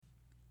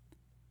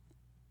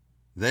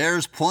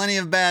There's plenty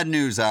of bad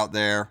news out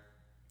there.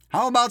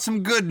 How about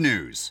some good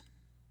news?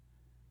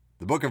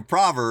 The book of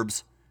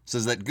Proverbs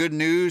says that good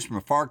news from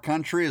a far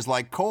country is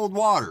like cold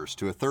waters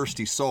to a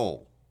thirsty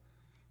soul.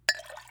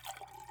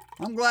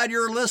 I'm glad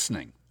you're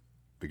listening,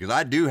 because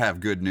I do have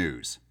good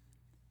news.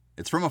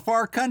 It's from a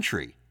far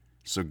country,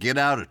 so get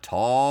out a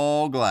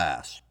tall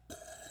glass.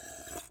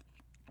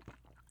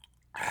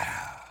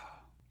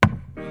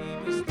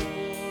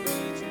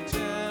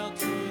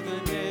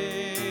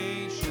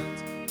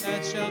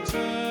 Shall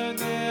turn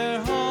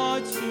their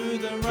hearts to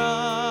the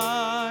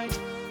right,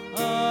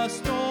 a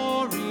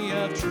story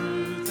of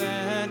truth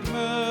and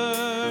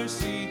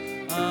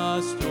mercy,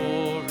 a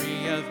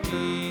story of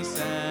peace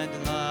and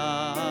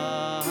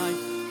light,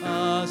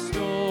 a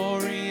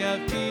story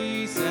of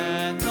peace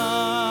and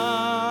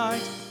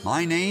light.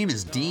 My name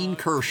is Dean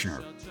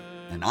Kirshner,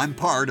 and I'm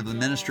part of the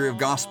ministry of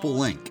Gospel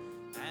Link.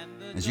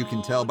 As you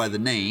can tell by the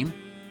name,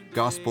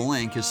 Gospel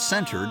Link is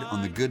centered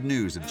on the good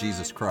news of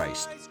Jesus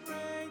Christ.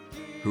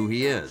 Who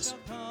he is,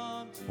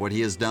 what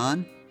he has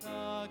done,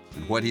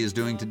 and what he is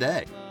doing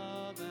today.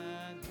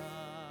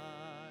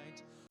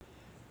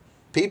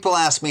 People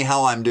ask me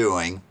how I'm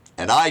doing,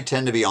 and I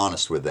tend to be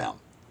honest with them.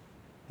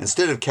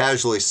 Instead of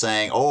casually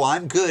saying, "Oh,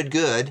 I'm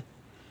good,"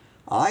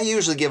 I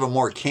usually give a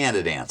more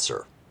candid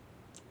answer.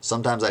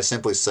 Sometimes I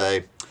simply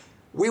say,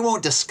 "We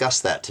won't discuss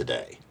that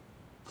today."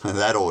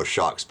 That always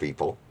shocks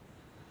people.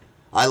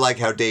 I like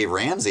how Dave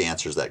Ramsey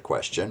answers that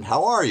question.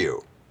 "How are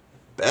you?"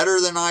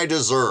 "Better than I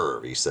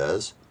deserve," he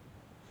says.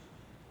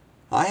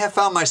 I have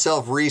found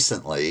myself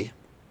recently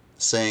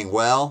saying,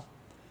 "Well,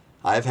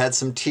 I've had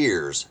some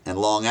tears and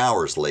long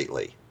hours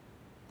lately."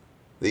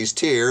 These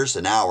tears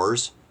and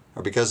hours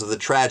are because of the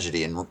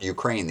tragedy in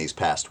Ukraine these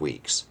past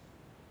weeks.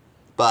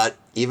 But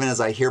even as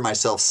I hear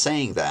myself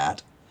saying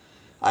that,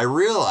 I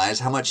realize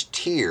how much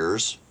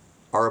tears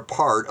are a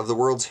part of the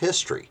world's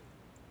history.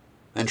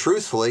 And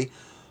truthfully,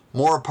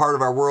 more a part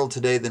of our world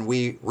today than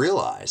we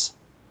realize.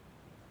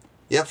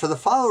 Yet for the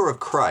follower of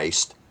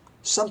Christ,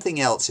 something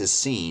else is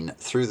seen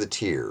through the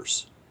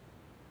tears.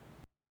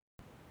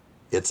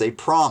 It's a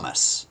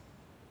promise,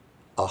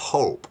 a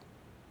hope,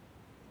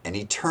 an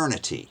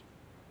eternity.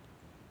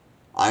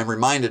 I'm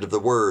reminded of the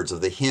words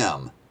of the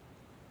hymn,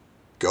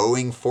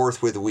 "Going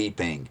forth with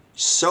weeping,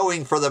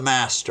 sowing for the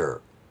Master."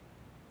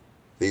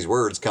 These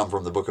words come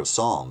from the book of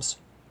Psalms.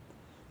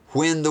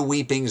 "When the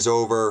weeping's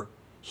over,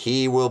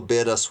 he will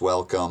bid us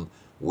welcome.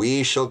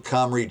 We shall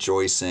come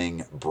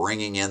rejoicing,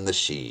 bringing in the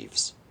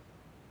sheaves."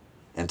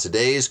 And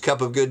today's cup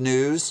of good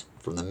news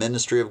from the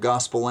ministry of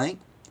Gospel Link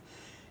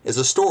is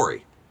a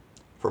story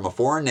from a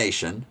foreign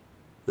nation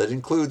that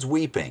includes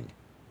weeping,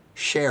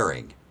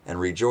 sharing, and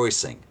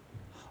rejoicing,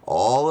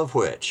 all of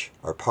which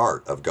are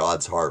part of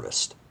God's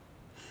harvest.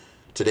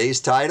 Today's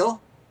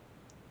title,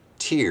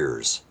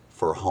 Tears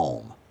for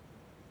Home.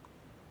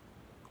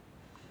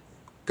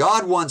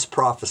 God once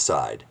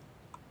prophesied,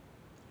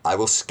 "I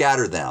will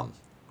scatter them,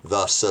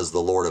 thus says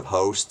the Lord of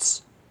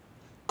hosts.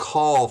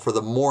 Call for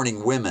the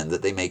mourning women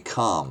that they may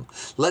come.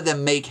 Let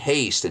them make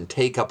haste and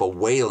take up a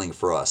wailing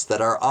for us, that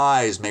our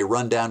eyes may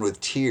run down with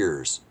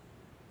tears.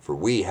 For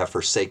we have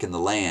forsaken the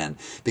land,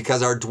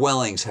 because our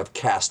dwellings have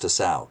cast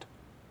us out."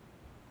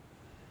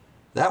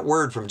 That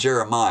word from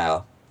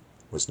Jeremiah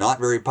was not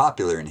very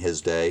popular in his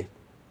day.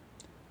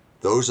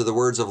 Those are the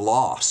words of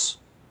loss.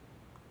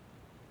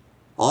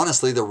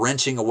 Honestly, the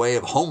wrenching away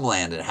of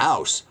homeland and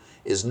house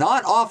is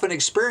not often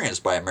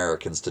experienced by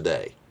Americans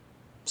today.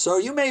 So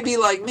you may be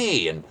like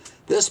me, and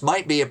this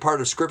might be a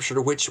part of Scripture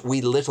to which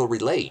we little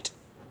relate.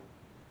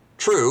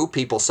 True,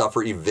 people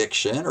suffer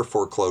eviction or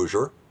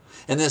foreclosure.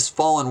 In this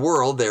fallen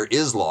world, there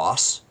is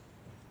loss.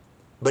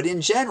 But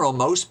in general,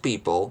 most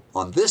people,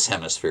 on this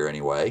hemisphere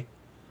anyway,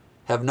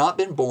 have not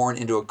been born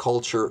into a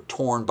culture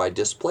torn by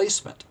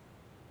displacement.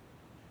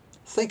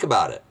 Think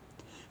about it.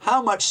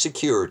 How much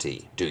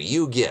security do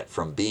you get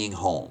from being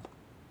home?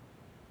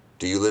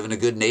 Do you live in a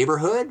good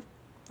neighborhood?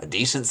 A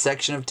decent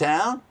section of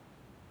town?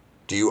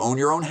 Do you own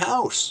your own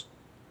house?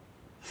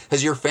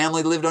 Has your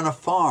family lived on a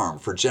farm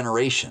for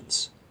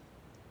generations?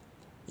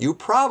 You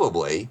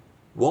probably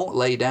won't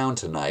lay down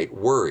tonight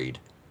worried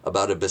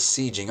about a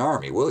besieging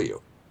army, will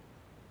you?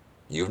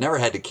 You've never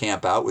had to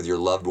camp out with your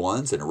loved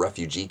ones in a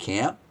refugee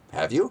camp,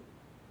 have you?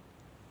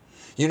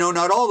 You know,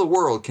 not all the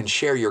world can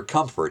share your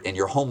comfort and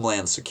your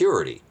homeland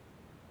security.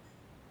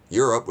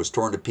 Europe was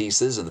torn to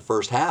pieces in the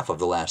first half of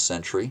the last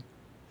century.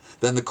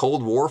 Then the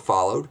Cold War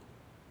followed.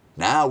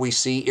 Now we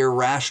see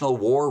irrational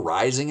war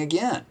rising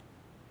again.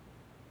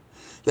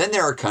 Then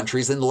there are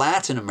countries in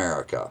Latin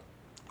America,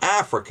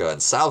 Africa,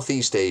 and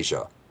Southeast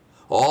Asia.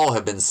 All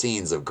have been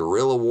scenes of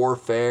guerrilla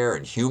warfare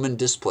and human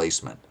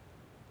displacement.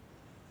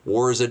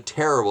 War is a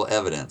terrible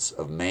evidence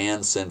of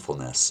man's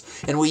sinfulness,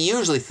 and we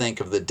usually think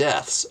of the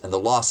deaths and the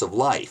loss of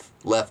life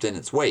left in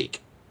its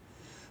wake.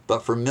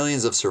 But for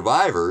millions of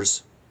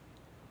survivors,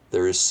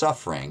 there is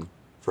suffering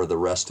for the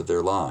rest of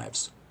their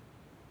lives.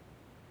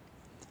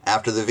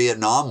 After the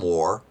Vietnam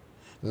War,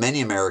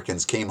 many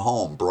Americans came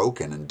home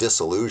broken and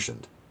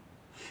disillusioned,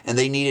 and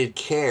they needed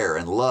care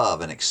and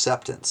love and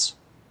acceptance.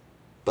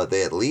 but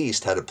they at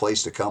least had a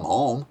place to come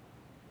home.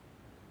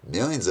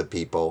 Millions of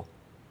people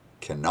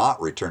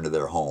cannot return to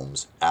their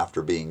homes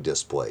after being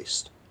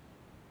displaced.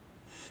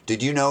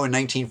 Did you know in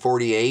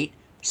 1948,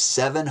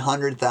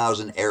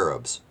 700,000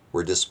 Arabs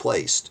were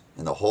displaced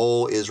in the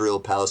whole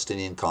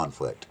Israel-Palestinian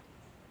conflict?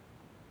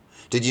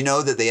 Did you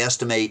know that they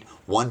estimate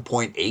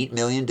 1.8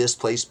 million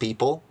displaced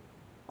people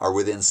are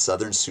within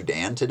southern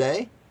Sudan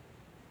today?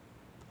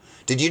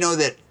 Did you know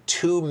that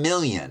 2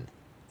 million,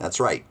 that's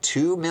right,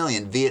 2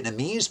 million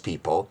Vietnamese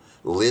people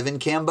live in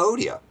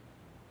Cambodia,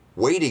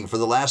 waiting for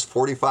the last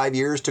 45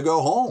 years to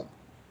go home?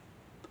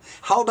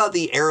 How about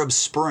the Arab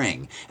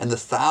Spring and the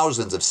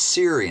thousands of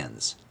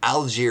Syrians,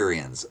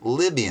 Algerians,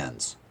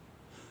 Libyans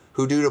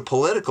who, due to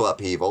political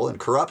upheaval and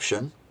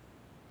corruption,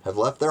 have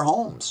left their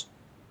homes?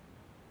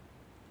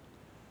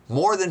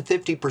 More than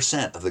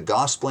 50% of the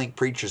Gospelink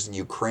preachers in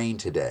Ukraine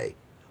today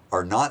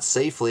are not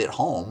safely at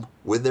home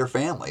with their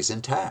families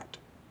intact.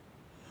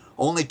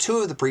 Only 2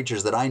 of the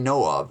preachers that I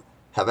know of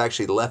have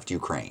actually left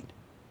Ukraine.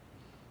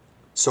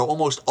 So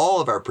almost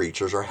all of our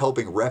preachers are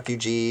helping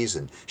refugees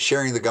and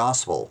sharing the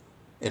gospel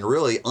in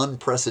really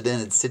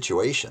unprecedented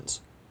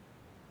situations.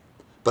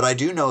 But I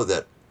do know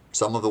that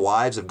some of the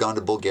wives have gone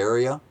to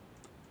Bulgaria.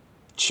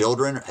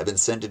 Children have been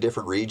sent to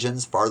different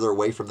regions farther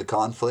away from the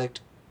conflict.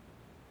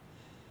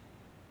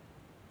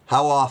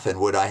 How often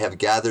would I have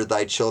gathered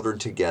thy children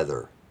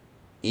together,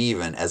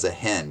 even as a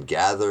hen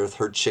gathereth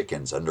her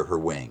chickens under her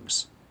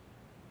wings?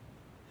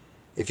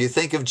 If you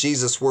think of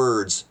Jesus'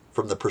 words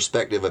from the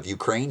perspective of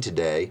Ukraine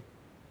today,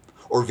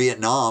 or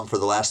Vietnam for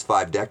the last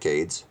 5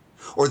 decades,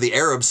 or the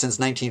Arabs since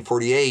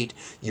 1948,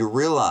 you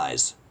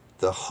realize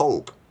the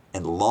hope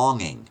and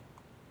longing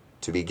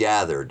to be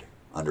gathered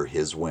under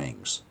his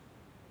wings.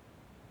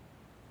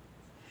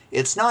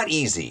 It's not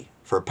easy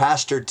for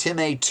Pastor Tim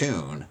A.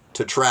 Toon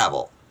to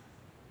travel.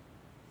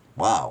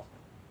 Wow,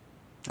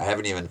 I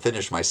haven't even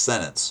finished my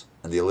sentence,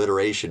 and the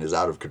alliteration is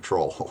out of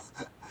control.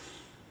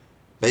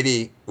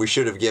 Maybe we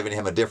should have given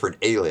him a different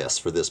alias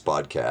for this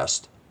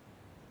podcast,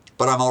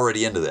 but I'm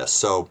already into this,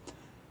 so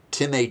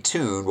Tim A.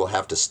 Toon will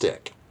have to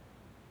stick.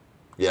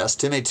 Yes,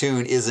 Tim A.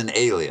 Toon is an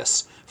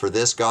alias for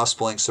this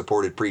Gospelink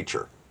supported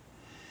preacher,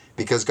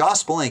 because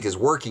Gospelink is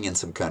working in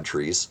some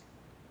countries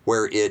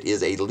where it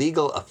is a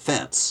legal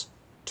offense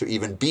to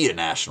even be a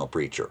national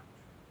preacher.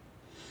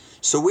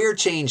 So we're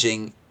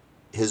changing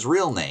his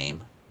real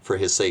name for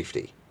his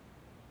safety.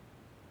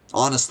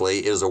 Honestly,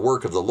 it is a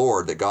work of the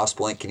Lord that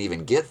Gospelink can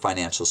even get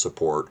financial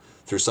support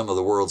through some of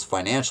the world's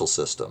financial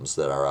systems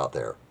that are out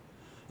there,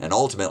 and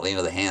ultimately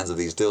into the hands of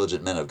these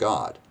diligent men of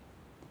God.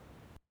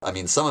 I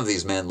mean, some of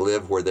these men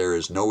live where there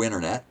is no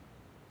internet.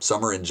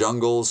 Some are in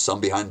jungles,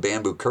 some behind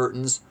bamboo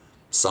curtains,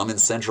 some in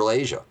Central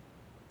Asia.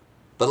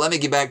 But let me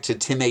get back to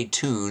Tim A.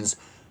 Toon's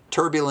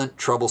turbulent,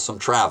 troublesome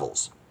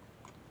travels.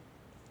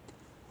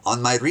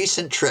 On my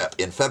recent trip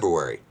in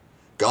February,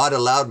 God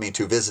allowed me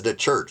to visit a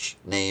church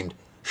named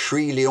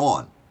Sri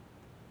Leon,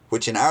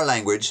 which in our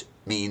language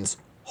means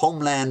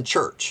Homeland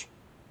Church.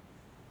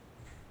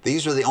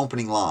 These are the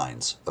opening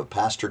lines of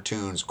Pastor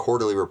Toon's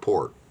quarterly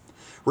report,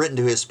 written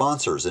to his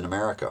sponsors in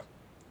America.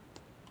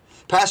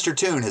 Pastor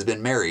Toon has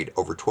been married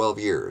over 12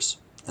 years,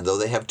 and though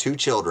they have 2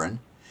 children,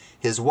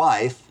 his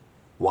wife,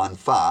 Wan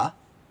Fa,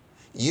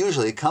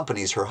 usually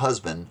accompanies her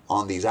husband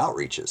on these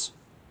outreaches.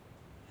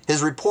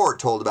 His report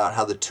told about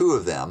how the 2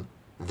 of them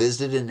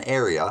visited an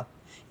area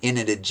in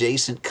an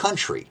adjacent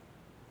country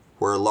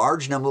where a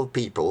large number of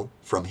people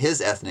from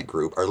his ethnic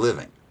group are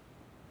living.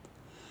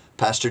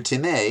 Pastor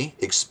Tim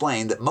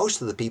explained that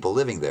most of the people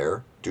living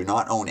there do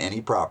not own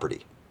any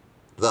property.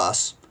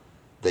 Thus,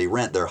 they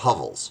rent their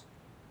hovels.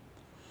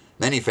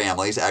 Many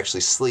families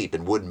actually sleep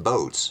in wooden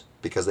boats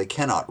because they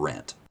cannot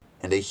rent,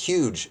 and a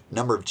huge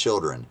number of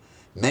children,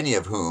 many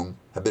of whom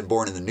have been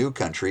born in the new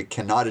country,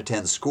 cannot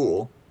attend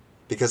school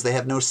because they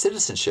have no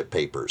citizenship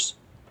papers.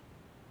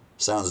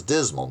 Sounds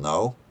dismal,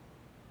 no?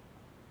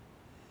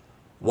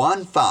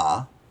 Wan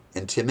Fa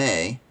and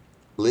Tim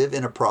live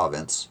in a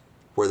province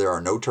where there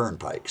are no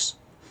turnpikes.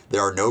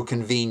 There are no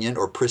convenient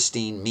or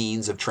pristine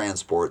means of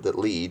transport that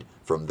lead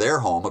from their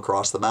home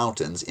across the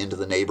mountains into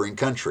the neighboring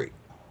country.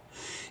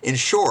 In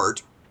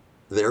short,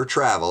 their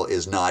travel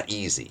is not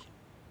easy.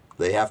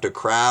 They have to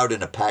crowd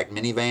into packed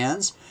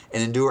minivans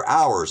and endure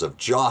hours of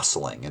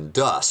jostling and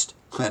dust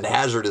and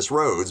hazardous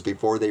roads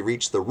before they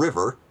reach the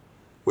river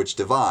which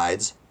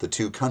divides the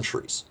 2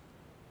 countries.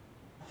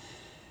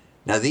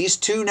 Now, these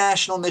 2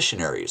 national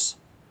missionaries,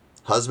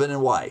 husband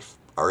and wife,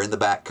 are in the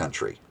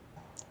backcountry,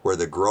 where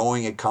the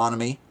growing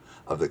economy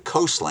of the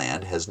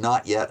coastland has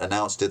not yet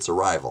announced its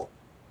arrival.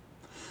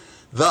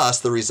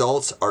 Thus, the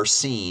results are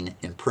seen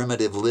in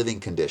primitive living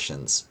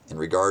conditions in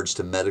regards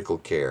to medical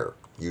care,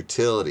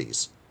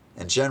 utilities,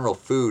 and general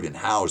food and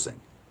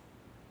housing.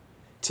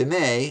 Tim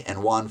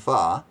and Wan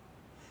Fa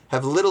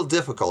have little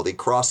difficulty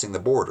crossing the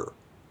border,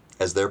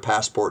 as their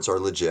passports are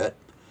legit,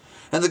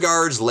 and the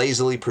guards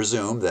lazily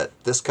presume that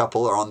this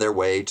couple are on their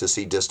way to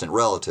see distant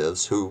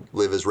relatives who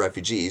live as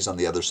refugees on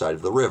the other side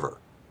of the river.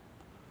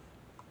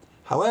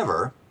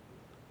 However,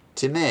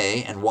 Tim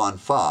and Wan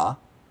Fa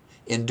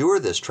endure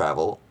this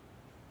travel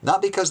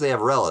not because they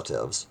have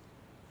relatives,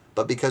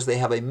 but because they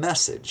have a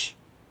message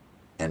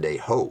and a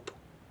hope.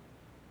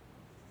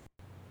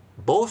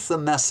 Both the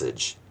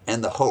message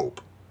and the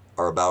hope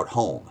are about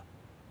home.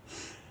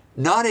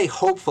 Not a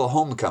hopeful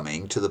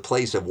homecoming to the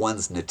place of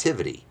one's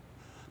nativity,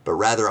 but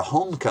rather a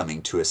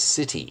homecoming to a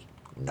city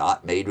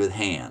not made with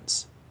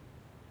hands.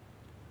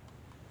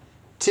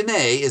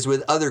 Timeh is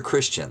with other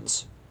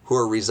Christians who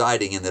are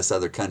residing in this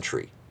other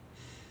country.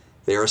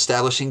 They are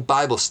establishing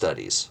Bible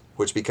studies,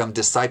 which become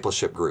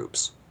discipleship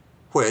groups,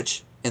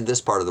 which, in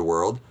this part of the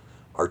world,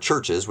 are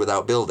churches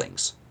without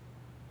buildings.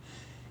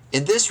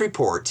 In this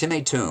report,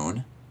 Timeh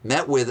Toon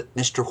met with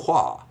Mr.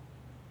 Hua.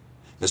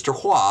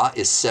 Mr. Hua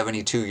is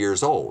 72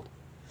 years old,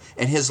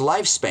 and his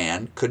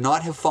lifespan could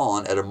not have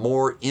fallen at a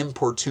more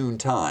importune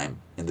time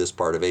in this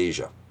part of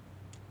Asia.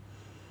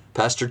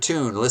 Pastor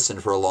Toon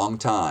listened for a long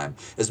time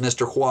as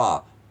Mr.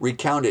 Hua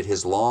recounted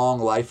his long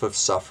life of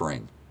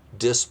suffering,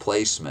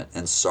 displacement,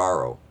 and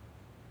sorrow.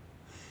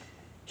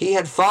 He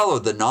had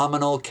followed the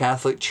nominal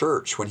Catholic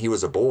Church when he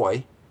was a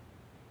boy,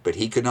 but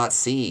he could not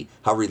see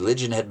how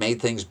religion had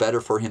made things better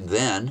for him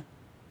then,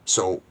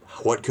 so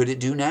what could it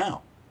do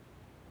now?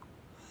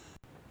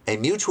 A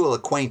mutual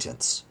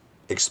acquaintance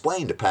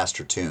explained to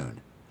Pastor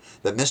Toon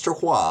that Mr.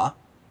 Hua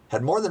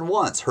had more than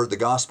once heard the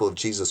gospel of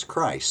Jesus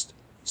Christ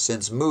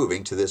since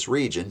moving to this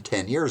region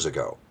 10 years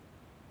ago.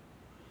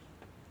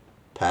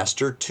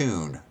 Pastor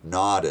Toon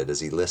nodded as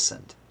he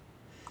listened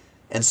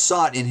and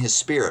sought in his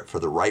spirit for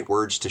the right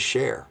words to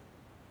share.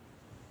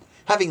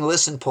 Having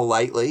listened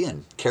politely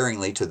and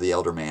caringly to the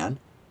elder man,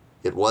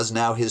 it was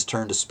now his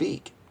turn to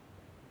speak.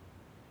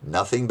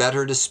 Nothing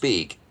better to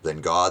speak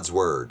than God's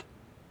word,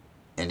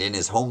 and in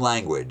his home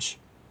language,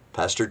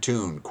 Pastor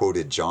Toon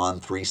quoted John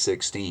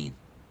 3:16.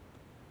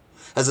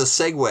 As a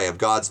segue of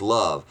God's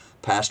love,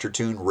 Pastor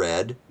Toon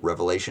read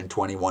Revelation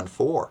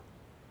 21:4,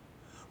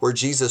 where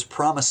Jesus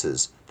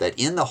promises that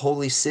in the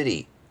holy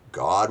city,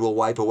 God will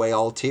wipe away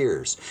all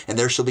tears, and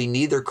there shall be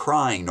neither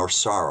crying nor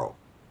sorrow,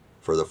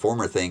 for the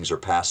former things are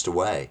passed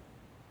away.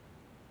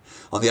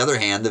 On the other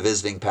hand, the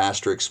visiting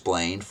pastor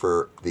explained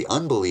for the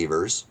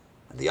unbelievers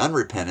and the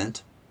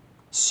unrepentant,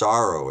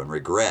 sorrow and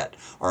regret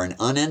are an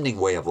unending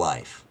way of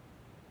life,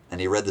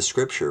 and he read the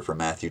scripture from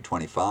Matthew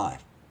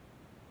 25.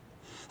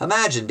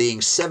 Imagine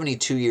being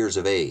 72 years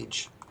of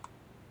age.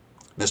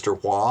 Mr.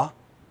 Hua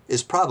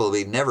is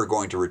probably never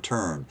going to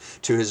return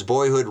to his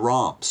boyhood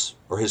romps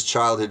or his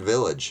childhood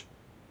village.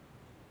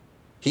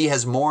 He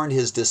has mourned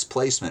his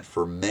displacement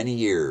for many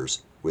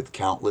years with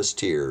countless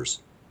tears,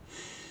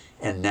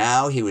 and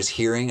now he was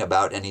hearing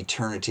about an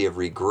eternity of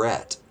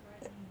regret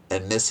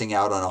and missing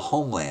out on a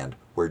homeland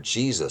where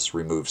Jesus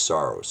removed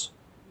sorrows.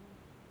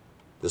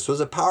 This was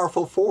a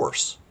powerful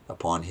force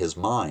upon his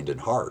mind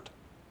and heart.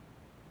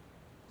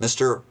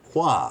 Mr.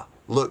 Hua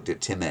looked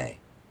at Timeh.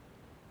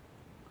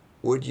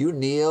 "Would you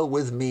kneel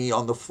with me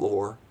on the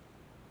floor?"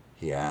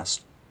 he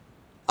asked.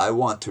 "I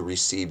want to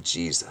receive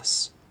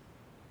Jesus."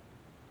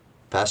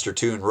 Pastor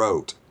Toon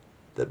wrote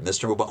that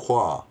Mr.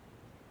 Hua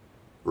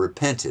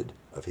repented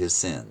of his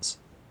sins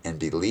and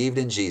believed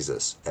in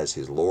Jesus as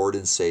his Lord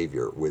and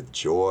Savior with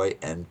joy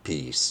and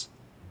peace.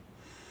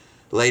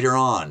 Later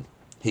on,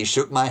 he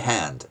shook my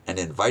hand and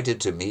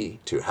invited me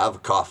to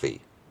have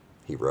coffee,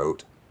 he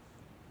wrote.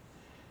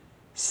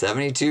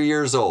 72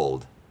 years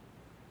old,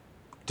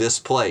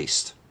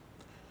 displaced,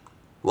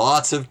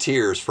 lots of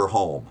tears for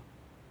home,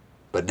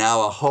 but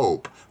now a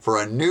hope for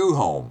a new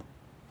home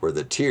where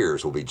the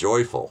tears will be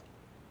joyful.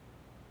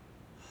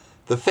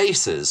 The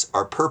faces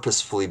are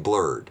purposefully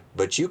blurred,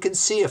 but you can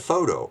see a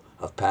photo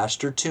of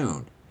Pastor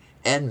Toon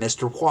and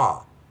Mr.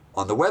 Hua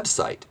on the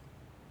website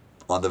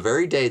on the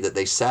very day that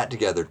they sat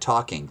together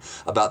talking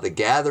about the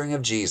gathering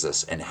of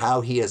Jesus and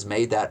how he has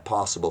made that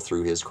possible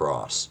through his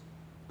cross.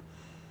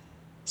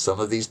 Some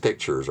of these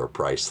pictures are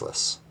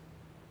priceless.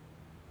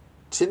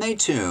 Timeh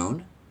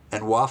Toon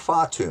and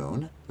Wafa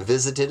Toon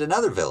visited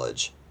another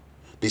village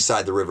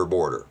beside the river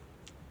border.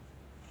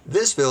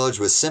 This village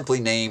was simply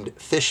named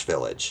Fish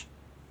Village.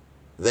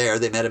 There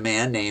they met a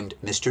man named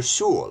Mr.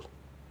 Sewell,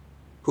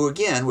 who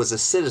again was a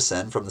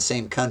citizen from the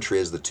same country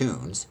as the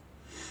Toons,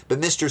 but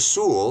Mr.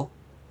 Sewell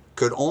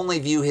could only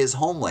view his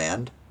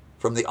homeland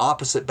from the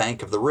opposite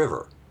bank of the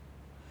river.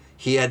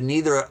 He had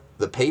neither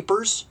the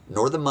papers,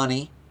 nor the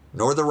money,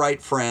 nor the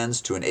right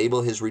friends to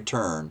enable his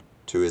return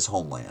to his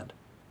homeland.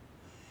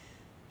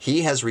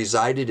 He has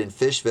resided in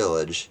Fish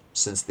Village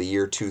since the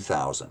year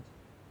 2000.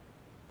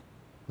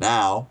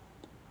 Now,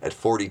 at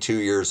 42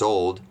 years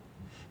old,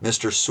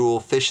 Mr.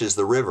 Sewell fishes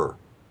the river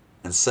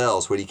and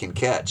sells what he can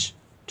catch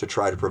to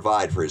try to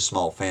provide for his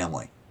small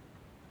family.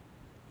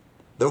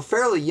 Though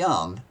fairly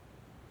young,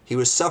 he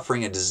was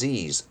suffering a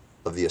disease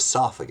of the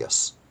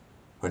esophagus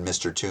when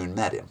Mr. Toon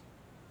met him.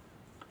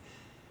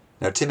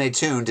 Now, Timeh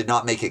Toon did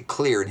not make it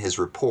clear in his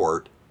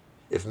report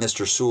if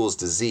Mr. Sewell's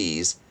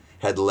disease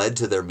had led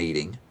to their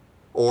meeting,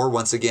 or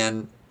once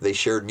again they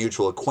shared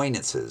mutual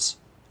acquaintances,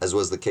 as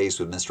was the case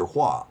with Mr.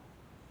 Hua.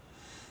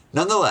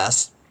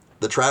 Nonetheless,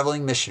 the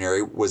traveling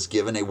missionary was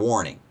given a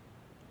warning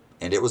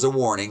and it was a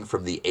warning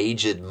from the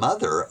aged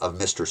mother of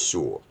Mr.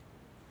 Sewell.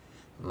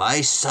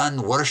 "My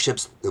son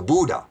worships the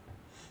Buddha.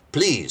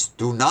 Please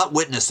do not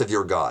witness of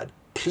your God.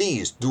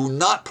 Please do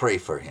not pray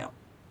for him."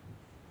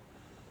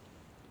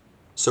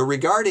 So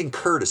regarding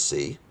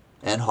courtesy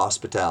and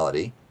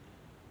hospitality,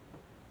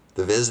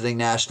 the visiting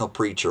national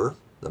preacher,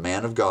 the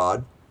man of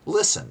God,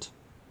 listened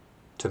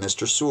to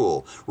Mr.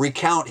 Sewell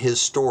recount his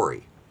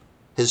story,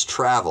 his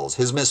travels,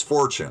 his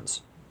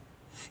misfortunes,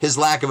 his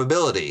lack of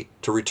ability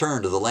to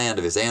return to the land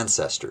of his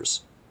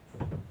ancestors.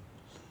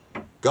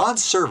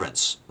 God's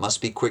servants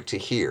must be quick to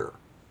hear,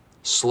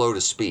 slow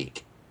to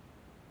speak,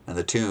 and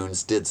the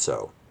Tunes did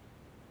so.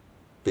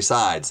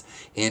 Besides,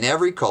 in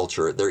every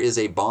culture there is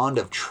a bond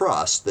of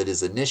trust that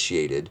is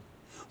initiated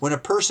when a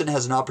person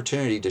has an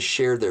opportunity to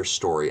share their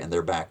story and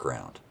their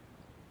background.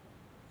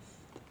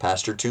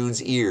 Pastor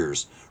Tune's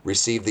ears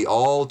received the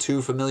all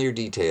too familiar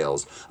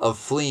details of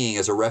fleeing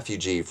as a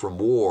refugee from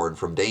war and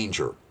from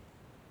danger.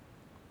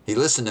 He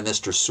listened to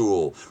Mr.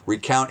 Sewell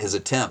recount his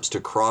attempts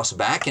to cross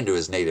back into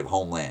his native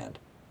homeland.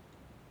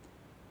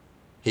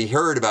 He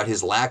heard about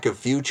his lack of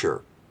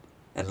future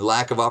and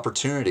lack of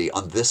opportunity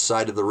on this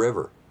side of the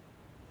river.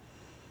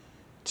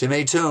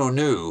 Timei Tune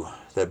knew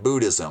that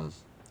Buddhism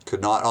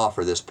could not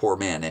offer this poor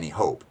man any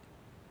hope.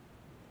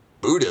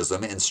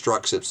 Buddhism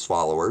instructs its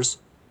followers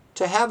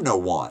to have no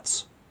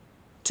wants,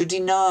 to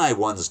deny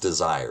one's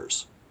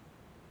desires.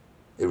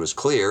 It was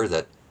clear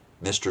that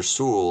Mr.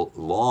 Sewell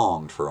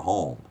longed for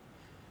home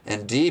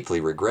and deeply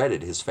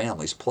regretted his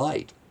family's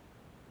plight.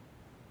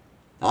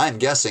 I am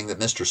guessing that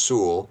Mr.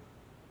 Sewell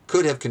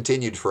could have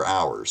continued for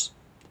hours,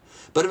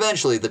 but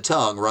eventually the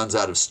tongue runs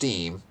out of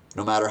steam,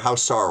 no matter how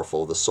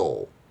sorrowful the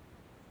soul.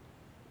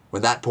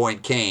 When that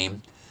point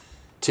came,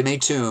 Timei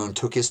Tune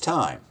took his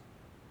time,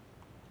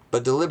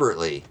 but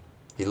deliberately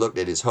he looked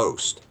at his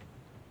host.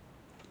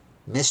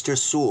 "Mr.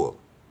 Sewell,"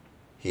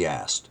 he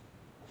asked,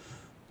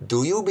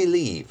 "do you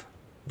believe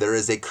there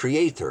is a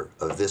creator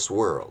of this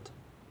world?"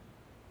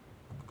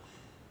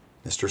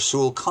 Mr.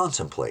 Sewell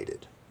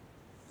contemplated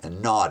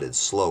and nodded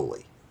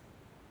slowly.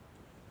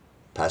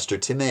 Pastor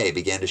Timei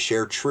began to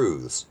share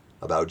truths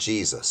about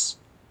Jesus.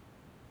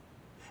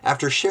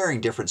 After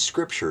sharing different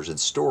scriptures and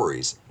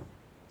stories,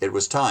 it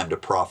was time to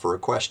proffer a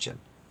question.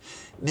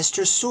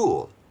 "Mr.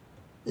 Sewell,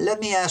 let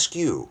me ask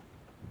you,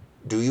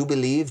 do you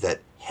believe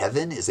that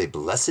heaven is a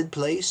blessed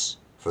place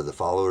for the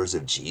followers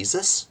of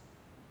Jesus?"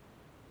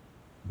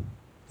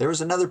 There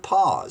was another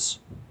pause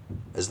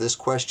as this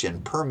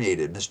question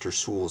permeated Mr.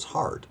 Sewell's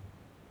heart.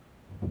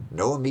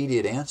 No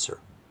immediate answer.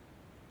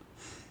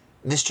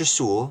 "Mr.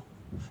 Sewell,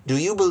 do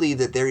you believe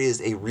that there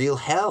is a real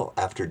hell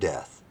after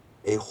death,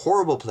 a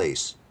horrible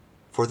place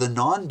for the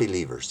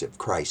non-believers of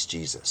Christ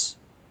Jesus?"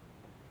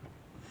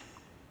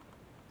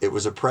 It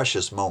was a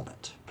precious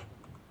moment.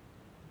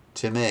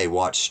 Timei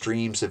watched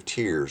streams of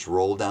tears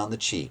roll down the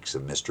cheeks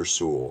of Mr.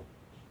 Sewell.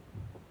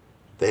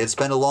 They had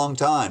spent a long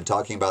time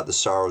talking about the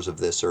sorrows of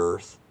this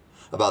earth,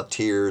 about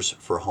tears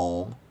for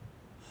home,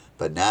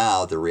 but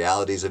now the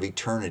realities of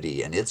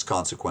eternity and its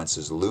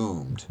consequences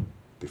loomed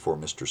before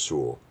Mr.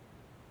 Sewell.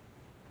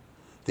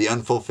 The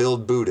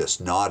unfulfilled Buddhist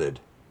nodded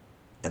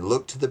and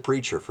looked to the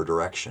preacher for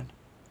direction.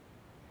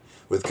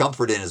 With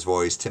comfort in his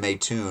voice, Timei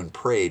Tune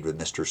prayed with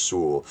Mr.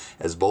 Sewell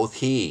as both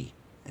he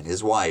and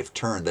his wife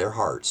turned their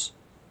hearts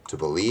to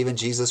believe in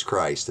Jesus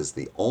Christ as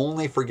the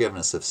only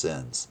forgiveness of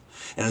sins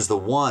and as the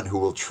one who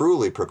will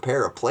truly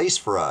prepare a place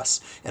for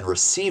us and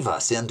receive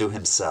us into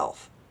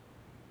himself.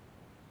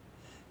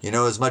 You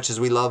know, as much as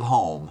we love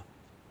home,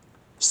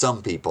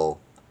 some people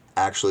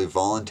actually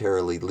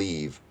voluntarily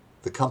leave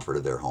the comfort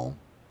of their home.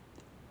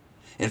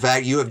 In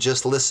fact, you have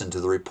just listened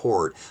to the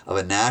report of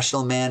a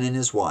national man and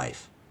his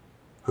wife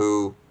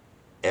who,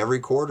 every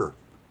quarter,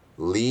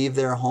 leave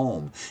their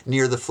home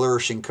near the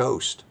flourishing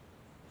coast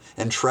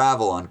and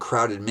travel on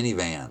crowded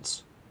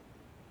minivans.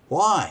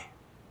 Why?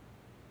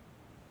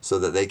 So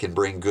that they can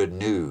bring good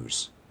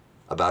news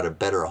about a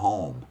better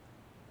home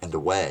and the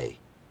way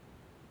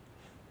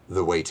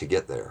to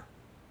get there.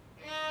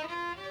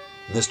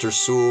 Mr.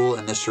 Sewell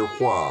and Mr.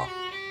 Hua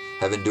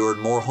have endured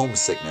more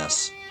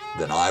homesickness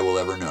than I will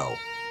ever know.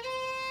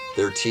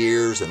 Their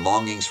tears and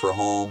longings for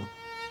home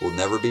will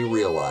never be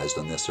realized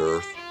on this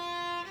earth,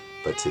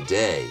 but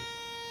today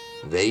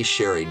they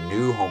share a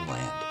new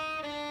homeland,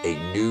 a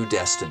new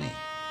destiny.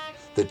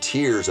 The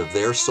tears of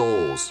their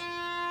souls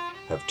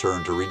have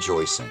turned to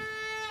rejoicing.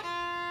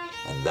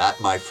 And that,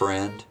 my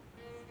friend,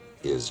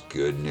 is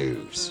good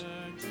news.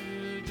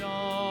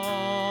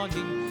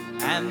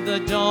 And the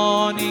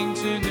dawning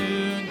to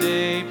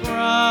noonday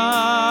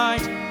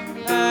bright,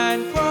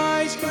 and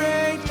Christ's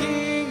great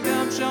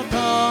kingdom shall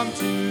come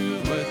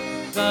to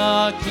earth,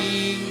 the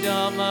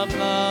kingdom of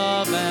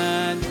love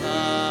and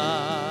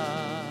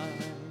light.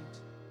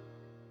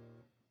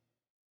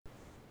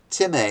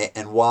 Timei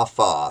and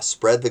Wafa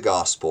spread the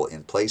gospel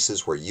in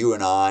places where you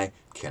and I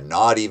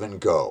cannot even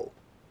go,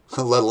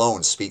 let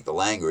alone speak the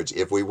language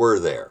if we were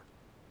there.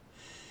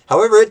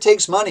 However, it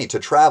takes money to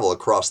travel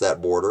across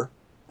that border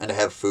and to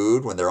have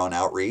food when they're on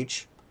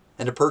outreach,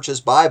 and to purchase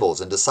Bibles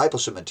and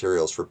discipleship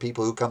materials for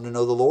people who come to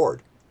know the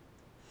Lord.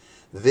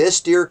 This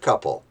dear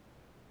couple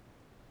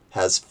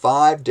has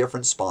 5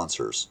 different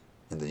sponsors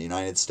in the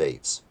United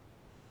States.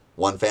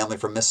 1 family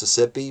from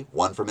Mississippi,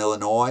 1 from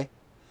Illinois,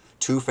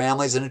 2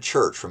 families in a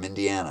church from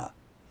Indiana,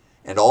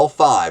 and all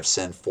 5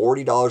 send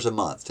 $40 a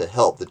month to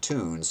help the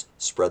Tunes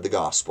spread the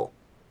gospel.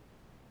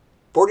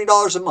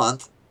 $40 a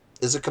month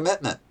is a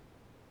commitment.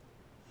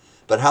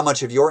 But how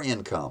much of your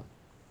income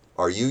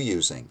are you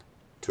using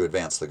to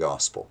advance the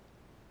gospel?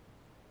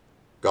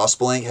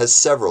 Gospel Inc. has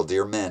several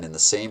dear men in the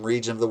same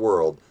region of the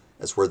world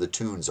as where the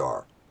Tunes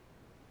are.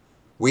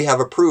 We have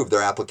approved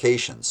their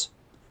applications,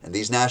 and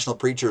these national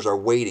preachers are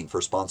waiting for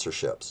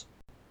sponsorships.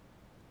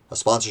 A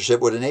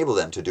sponsorship would enable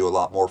them to do a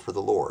lot more for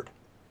the Lord.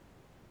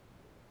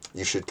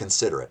 You should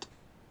consider it.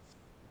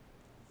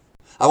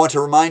 I want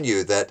to remind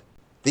you that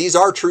these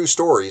are true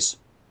stories.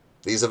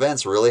 These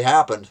events really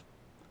happened.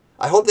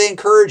 I hope they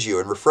encourage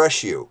you and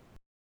refresh you.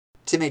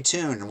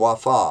 Timotun and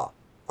Wafa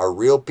are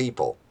real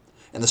people,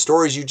 and the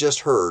stories you just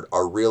heard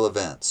are real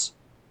events.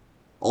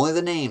 Only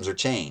the names are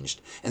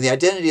changed, and the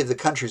identity of the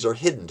countries are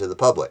hidden to the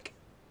public.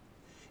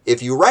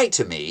 If you write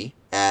to me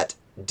at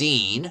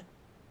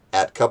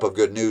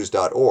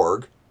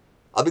dean@cupofgoodnews.org,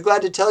 I'll be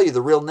glad to tell you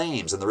the real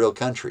names and the real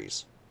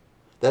countries.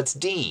 That's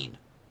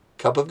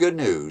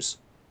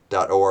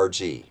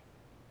dean@cupofgoodnews.org.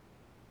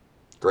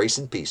 Grace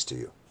and peace to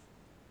you.